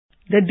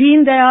The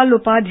Deen Dayal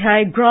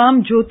Upadhyay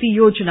Gram Jyoti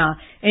Yojana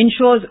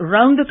ensures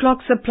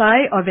round-the-clock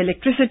supply of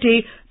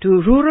electricity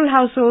to rural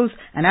households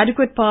and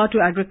adequate power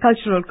to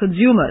agricultural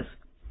consumers.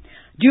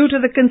 Due to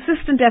the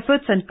consistent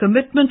efforts and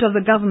commitment of the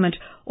government,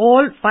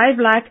 all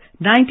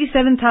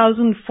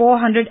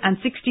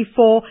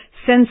 5,97,464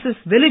 census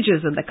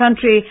villages in the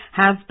country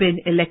have been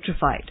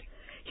electrified.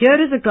 Here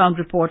is a ground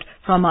report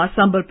from our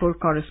Sambalpur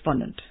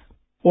correspondent.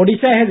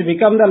 Odisha has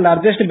become the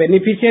largest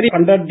beneficiary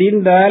under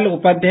Deen Dayal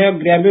Upadhyay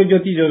Gram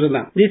Jyoti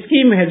Yojana. This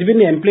scheme has been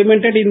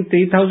implemented in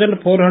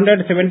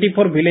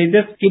 3,474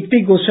 villages. Kirti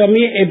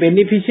Goswami, a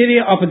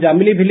beneficiary of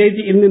Jamili village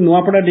in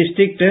Nuapada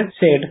district,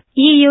 said,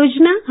 ये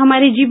योजना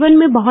हमारे जीवन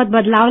में बहुत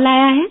बदलाव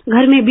लाया है।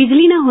 घर में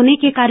बिजली न होने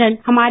के कारण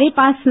हमारे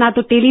पास ना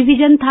तो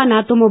टेलीविजन था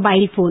ना तो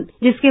मोबाइल फोन,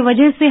 जिसके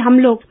वजह से हम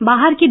लोग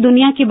बाहर की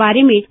दुनिया के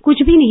बारे में कुछ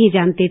भी नहीं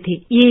जानते थे।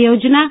 ये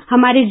योजना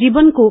हमारे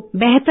जीवन को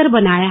बेहतर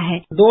बनाया है।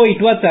 Though it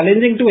was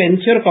challenging to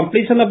ensure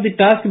completion of the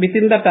task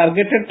within the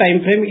targeted time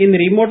frame in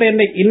remote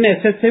and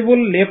inaccessible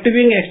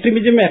left-wing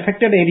extremism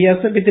affected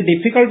areas with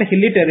difficult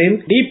hilly terrain,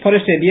 deep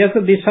forest areas,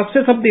 the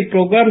success of the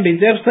program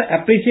deserves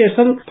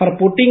appreciation for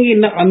putting in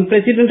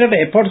unprecedented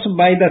efforts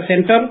by the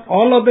center,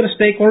 all other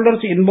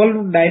stakeholders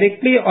involved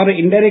directly or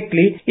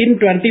indirectly in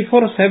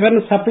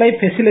 24/7 supply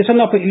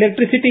facilitation of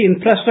electricity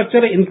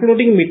infrastructure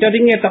including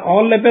metering at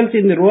all levels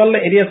in rural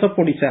areas of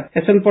Odisha.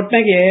 SN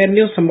Patnaik, AIR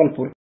News,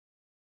 Sambalpur.